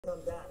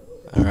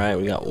Alright,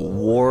 we got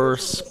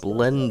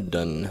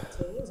Worplesdon.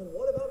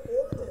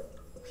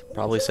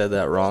 Probably said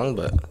that wrong,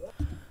 but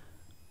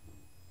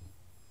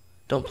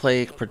don't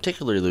play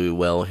particularly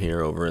well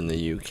here over in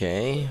the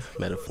UK,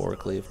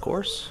 metaphorically of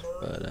course,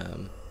 but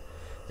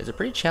it's a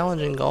pretty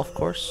challenging golf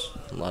course.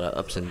 A lot of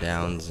ups and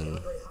downs,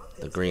 and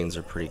the greens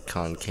are pretty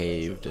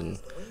concaved and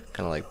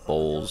kind of like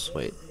bowls.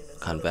 Wait,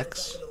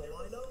 convex?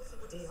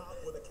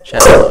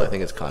 Shadow, I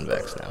think it's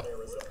convex now.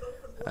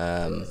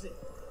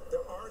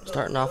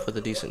 Starting off with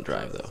a decent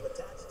drive though.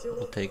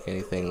 We'll take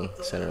anything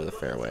center of the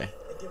fairway.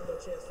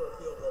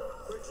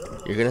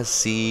 You're gonna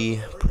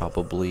see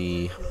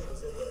probably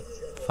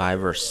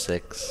 5 or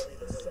 6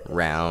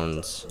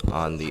 rounds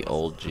on the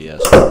old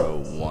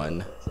GSPRO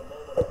 1.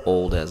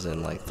 Old as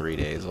in like 3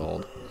 days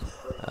old.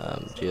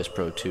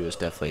 GSPRO 2 is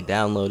definitely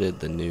downloaded.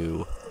 The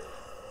new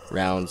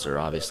rounds are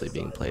obviously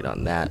being played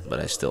on that, but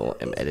I still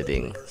am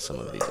editing some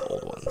of these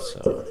old ones.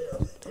 So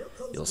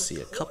you'll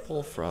see a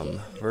couple from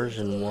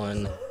version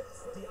 1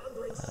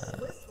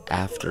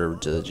 after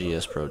the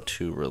GSPRO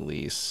 2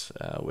 release,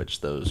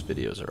 which those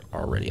videos are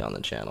already on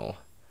the channel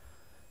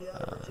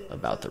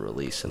about the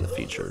release and the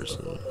features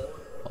and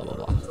blah blah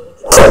blah.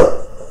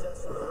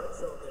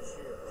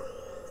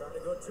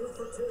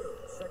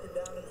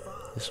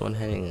 This one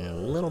heading a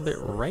little bit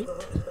right,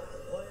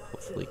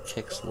 hopefully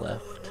kicks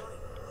left,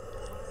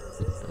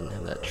 doesn't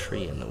have that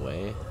tree in the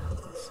way.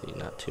 Let's see,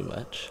 not too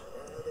much.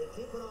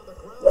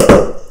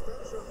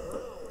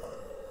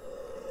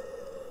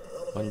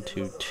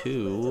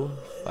 1-2-2,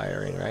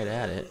 firing right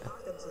at it. I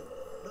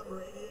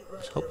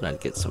was hoping I'd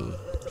get some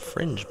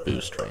fringe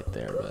boost right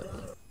there, but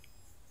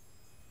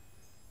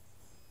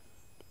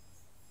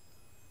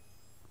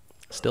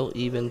still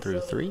even through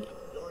 3.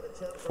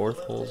 4th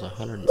hole's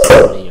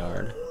 170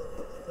 yard.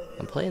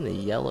 I'm playing the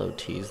yellow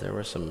tees. There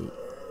were some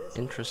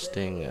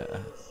interesting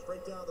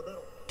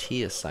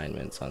tee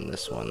assignments on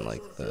this one,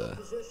 like the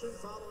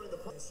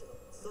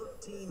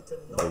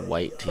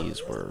white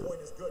tees were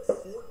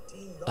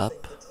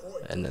up,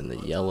 and then the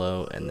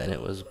yellow, and then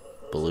it was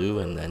blue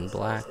and then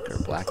black, or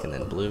black and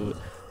then blue.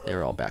 They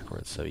were all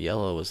backwards. So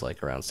yellow was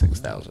like around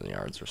 6,000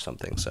 yards or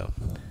something, so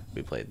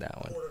we played that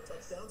one.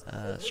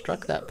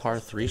 Struck that par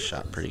 3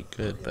 shot pretty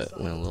good, but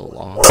went a little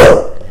long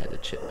and had to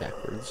chip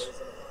backwards.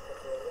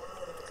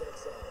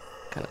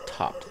 Kind of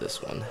topped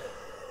this one.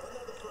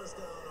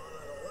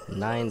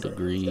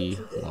 9-degree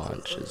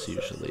launch is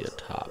usually a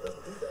top.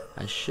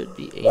 I should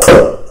be aiming,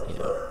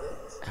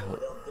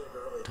 out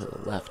to the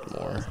left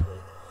more.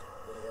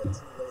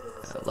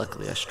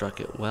 Luckily I struck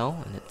it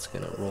well, and it's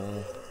gonna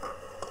roll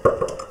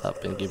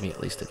up and give me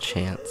at least a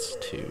chance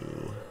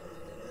to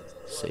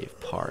save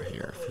par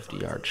here.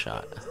 50-yard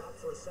shot.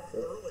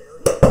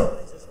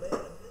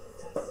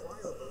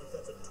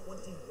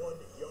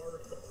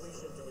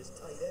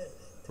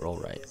 Roll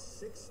right.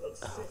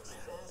 Oh, man.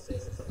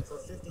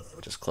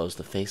 Just close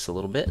the face a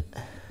little bit,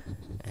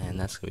 and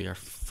that's gonna be our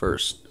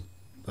first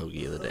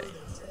bogey of the day.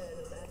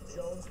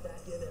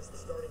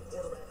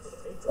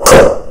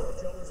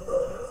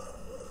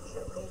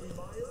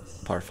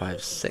 Par 5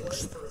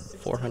 6th,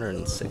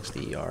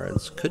 460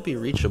 yards. Could be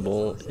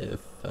reachable if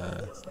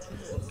I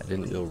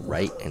didn't go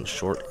right and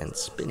short and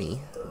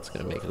spinny. It's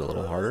going to make it a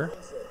little harder.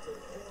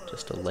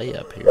 Just a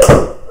layup here.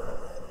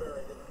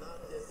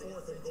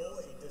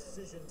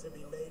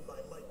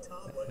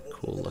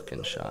 Cool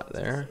looking shot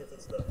there.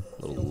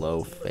 A little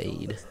low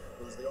fade.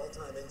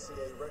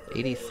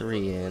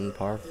 83 in,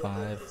 par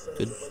 5.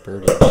 Good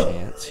birdie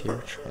chance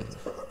here. Trying to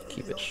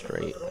keep it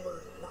straight.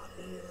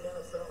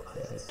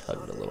 And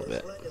tugged a little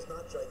bit.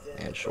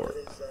 And short.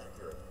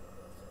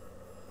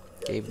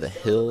 Gave the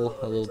hill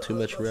a little too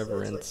much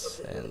reverence,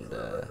 and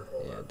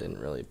yeah, didn't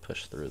really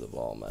push through the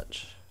ball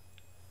much.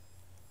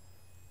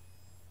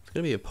 It's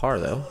gonna be a par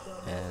though,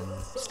 and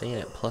staying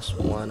at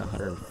 +1,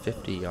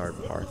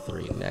 150-yard par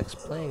 3 next,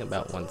 playing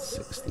about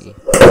 160,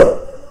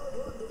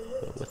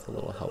 but with a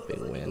little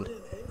helping wind.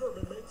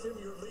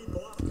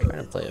 I'm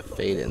trying to play a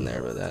fade in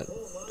there, but that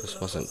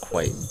just wasn't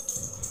quite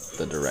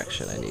the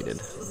direction I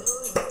needed.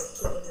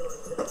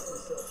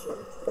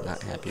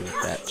 Not happy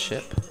with that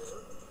chip.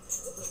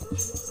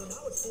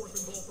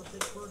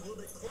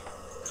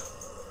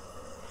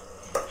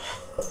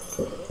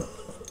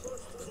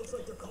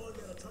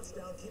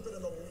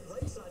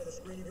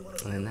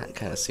 And that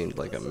kind of seemed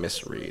like a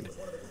misread.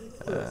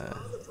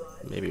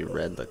 Maybe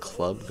read the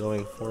club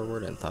going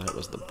forward and thought it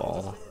was the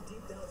ball,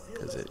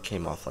 because it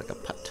came off like a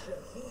putt.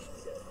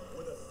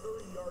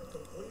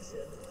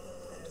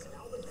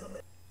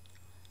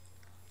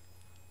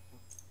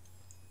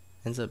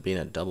 Ends up being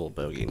a double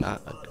bogey,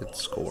 not a good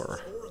score.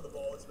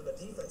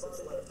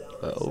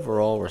 But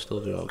overall, we're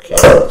still doing okay.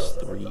 It's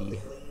 3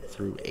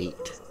 through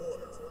 8.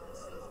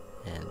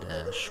 And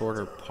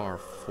shorter par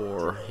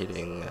 4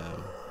 hitting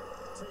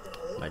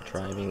my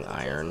driving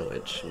iron,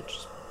 which I'm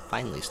just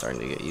finally starting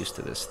to get used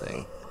to this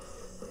thing.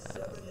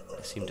 I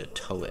seem to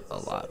tow it a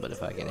lot, but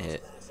if I can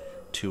hit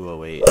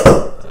 208,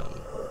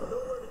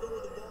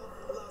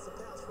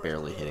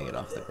 barely hitting it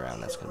off the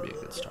ground, that's going to be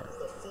a good start.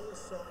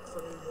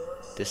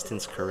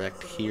 Distance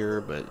correct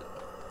here, but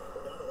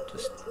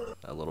Just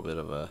a little bit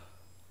of a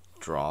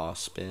draw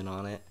spin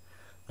on it.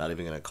 Not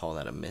even going to call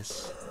that a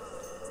miss.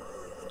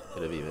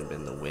 Could have even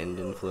been the wind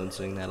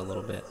influencing that a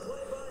little bit.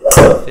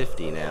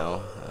 50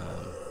 now,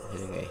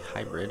 hitting a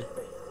hybrid.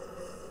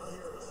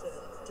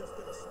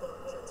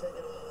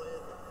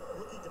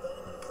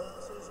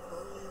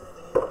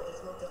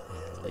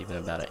 And leaving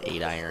about an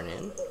 8 iron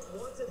in.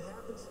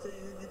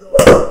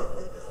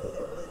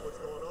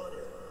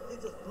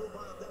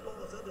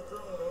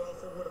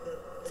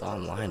 It's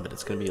online, but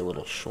it's going to be a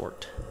little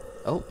short.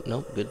 Oh,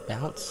 nope, good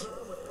bounce.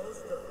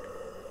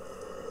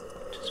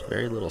 Just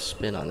very little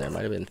spin on there.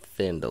 Might have been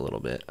thinned a little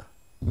bit.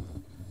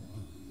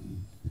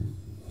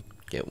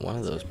 Get one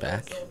of those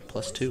back,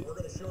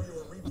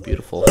 +2.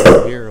 Beautiful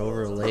hole here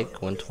over a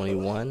lake,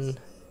 121.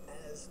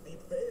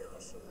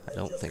 I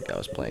don't think I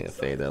was playing a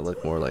fade. That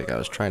looked more like I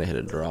was trying to hit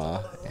a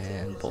draw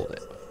and pulled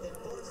it.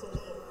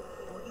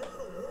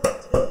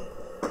 A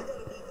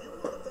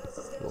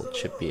little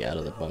chippy out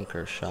of the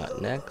bunker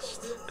shot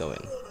next. Go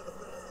in.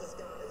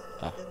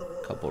 A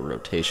couple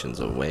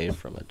rotations away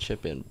from a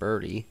chip-in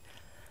birdie.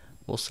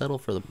 We'll settle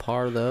for the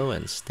par though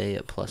and stay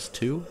at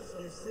 +2.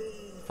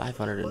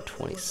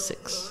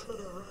 526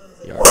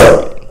 yards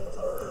remaining.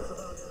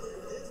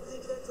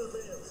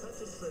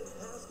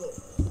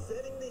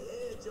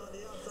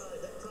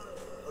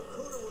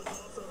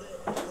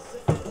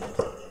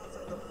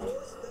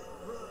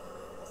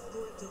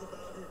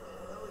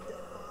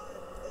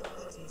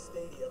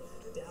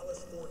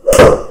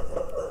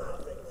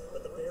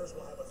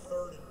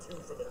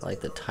 I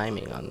like the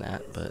timing on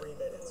that, but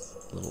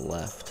a little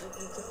left.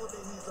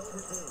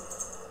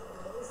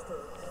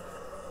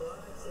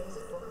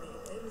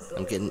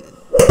 I'm getting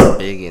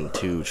big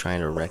into trying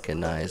to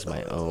recognize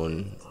my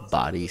own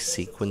body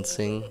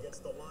sequencing.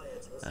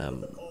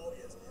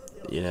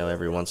 You know,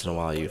 every once in a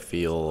while you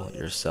feel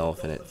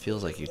yourself and it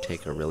feels like you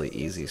take a really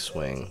easy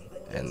swing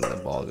and the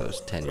ball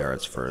goes 10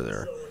 yards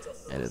further,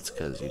 and it's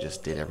because you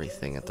just did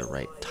everything at the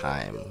right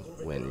time.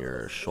 When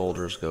your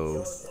shoulders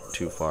go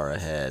too far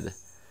ahead,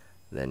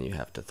 then you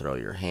have to throw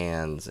your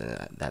hands,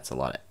 and that's a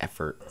lot of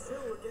effort.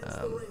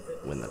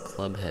 When the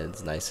club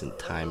head's nice and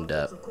timed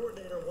up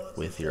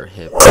with your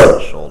hip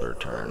and shoulder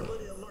turn,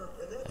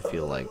 I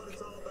feel like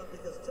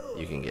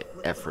you can get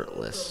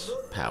effortless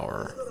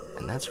power,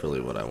 and that's really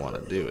what I want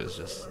to do, is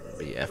just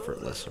be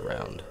effortless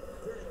around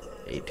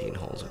 18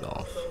 holes of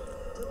golf.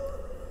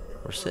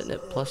 We're sitting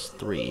at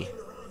 +3,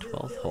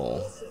 12th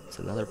hole. It's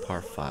another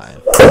par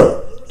 5.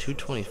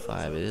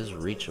 225, it is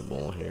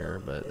reachable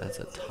here, but that's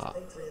a top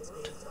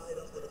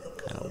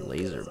kind of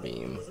laser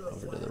beam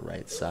over to the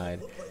right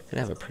side.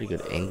 Gonna have a pretty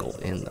good angle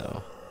in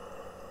though.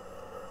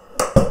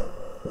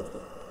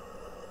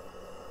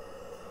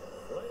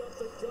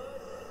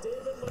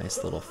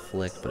 Nice little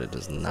flick, but it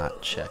does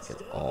not check at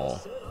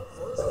all.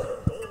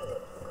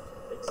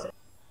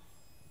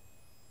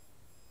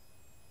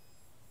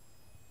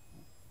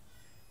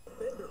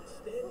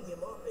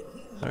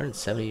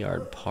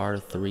 170-yard par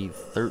 3,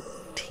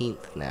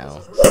 13th now.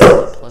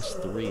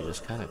 +3,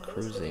 just kind of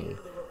cruising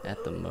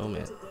at the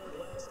moment.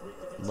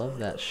 Love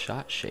that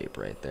shot shape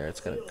right there. It's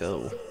gonna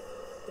go.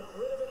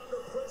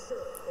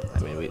 I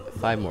mean,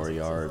 5 more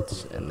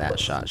yards and that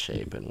shot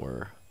shape, and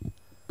we're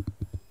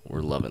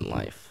loving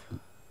life.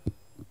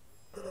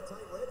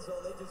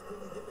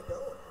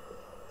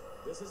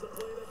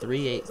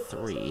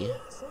 383.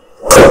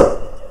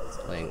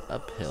 Playing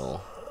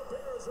uphill.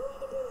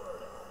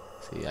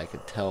 See, I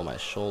could tell my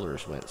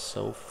shoulders went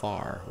so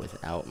far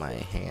without my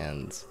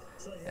hands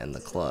and the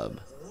club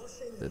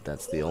that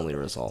that's the only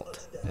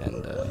result.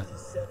 And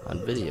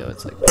on video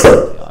it's like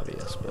really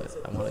obvious, but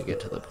I want to get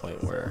to the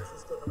point where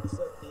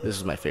this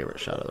is my favorite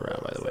shot of the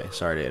round, by the way.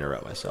 Sorry to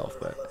interrupt myself,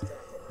 but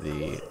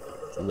the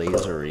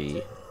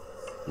lasery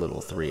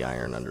little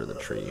 3-iron under the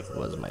tree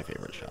was my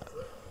favorite shot.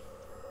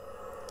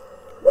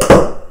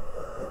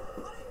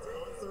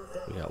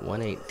 We got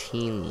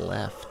 118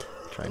 left,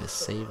 trying to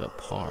save a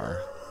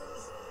par.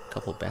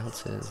 Couple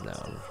bounces,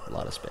 now a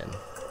lot of spin.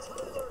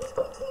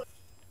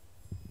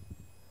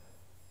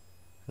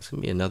 This can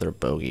be another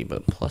bogey,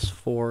 but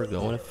 +4,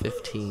 going to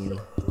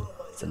 15.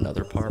 It's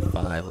another par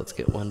 5. Let's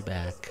get one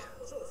back.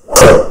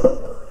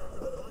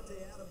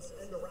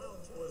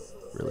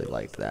 Really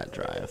liked that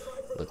drive.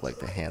 Looked like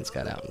the hands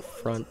got out in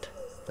front.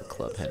 The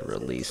club head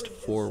released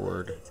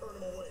forward.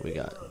 We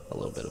got a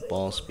little bit of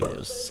ball speed. It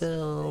was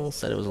still,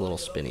 said it was a little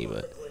spinny,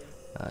 but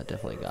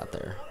definitely got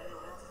there.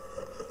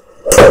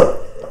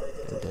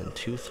 And then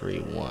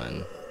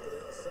 2-3-1.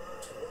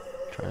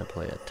 Trying to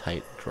play a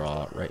tight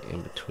draw right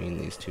in between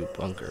these two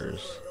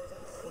bunkers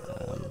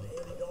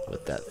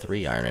with that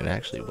 3-iron. It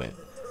actually went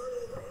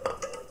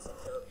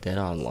dead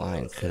on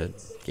line. Could have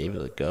gave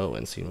it a go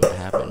and seen what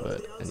happened,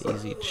 but an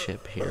easy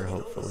chip here,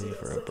 hopefully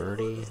for a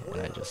birdie,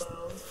 and I just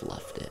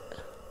fluffed it.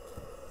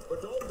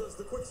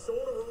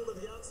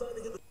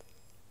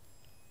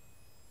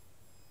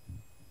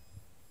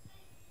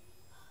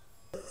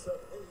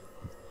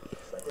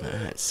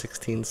 Alright,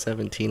 16,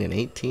 17, and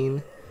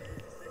 18.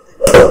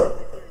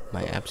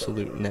 My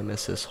absolute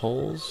nemesis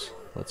holes.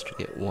 Let's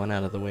get one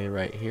out of the way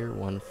right here.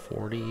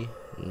 140,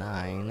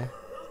 9.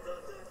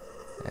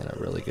 And a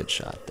really good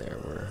shot there.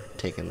 We're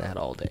taking that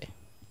all day.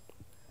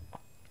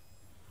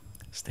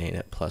 Staying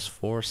at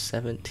 +4,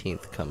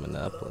 17th coming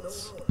up.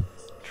 Let's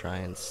try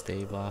and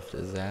stave off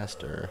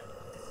disaster.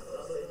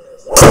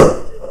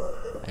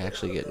 I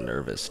actually get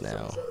nervous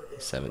now,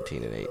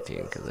 17 and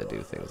 18, because I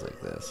do things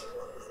like this.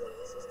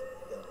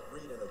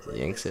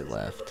 Yanks it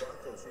left.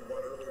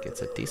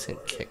 Gets a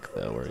decent kick,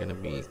 though. We're going to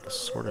be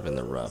sort of in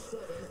the rough.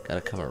 Got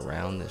to come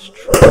around this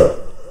tree.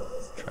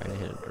 Trying to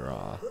hit a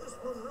draw.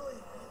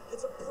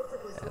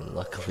 And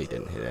luckily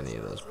didn't hit any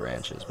of those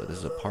branches, but this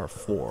is a par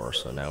 4,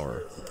 so now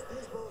we're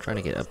trying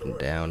to get up and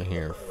down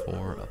here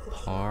for a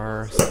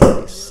par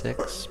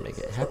 76. Make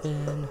it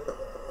happen.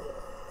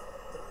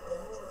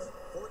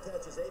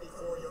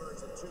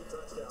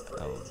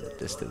 Oh, the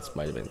distance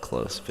might have been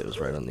close if it was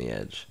right on the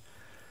edge.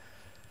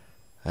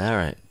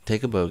 Alright,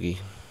 take a bogey.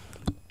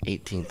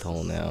 18th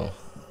hole now.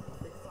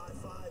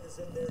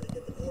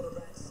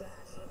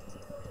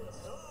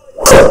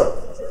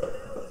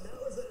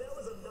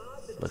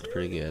 Looked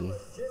pretty good.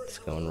 It's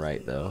going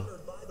right though.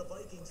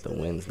 The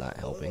wind's not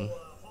helping.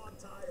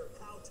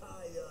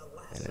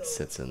 And it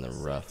sits in the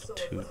rough,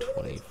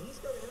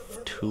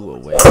 222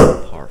 away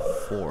from par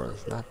 4.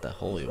 It's not the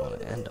hole you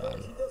want to end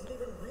on.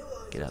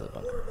 Get out of the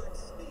bunker.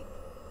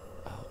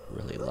 Oh,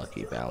 really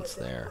lucky bounce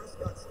there.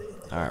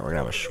 Alright, we're going to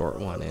have a short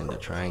one in to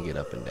try and get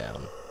up and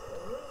down.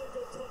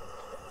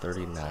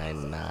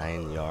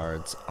 39.9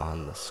 yards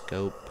on the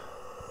scope.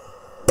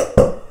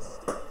 Looked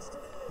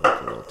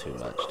a little too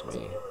much to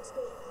me.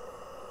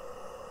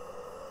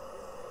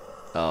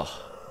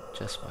 Oh,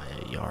 just by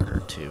a yard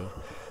or two.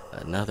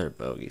 Another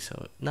bogey,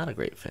 so not a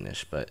great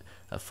finish, but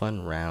a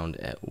fun round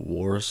at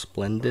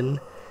Worplesdon.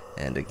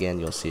 And again,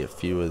 you'll see a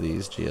few of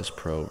these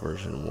GSPRO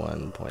version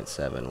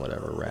 1.7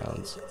 whatever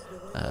rounds,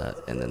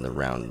 and then the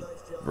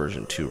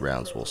version 2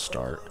 rounds will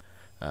start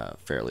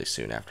fairly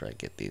soon after I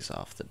get these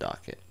off the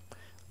docket.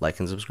 Like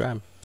and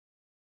subscribe.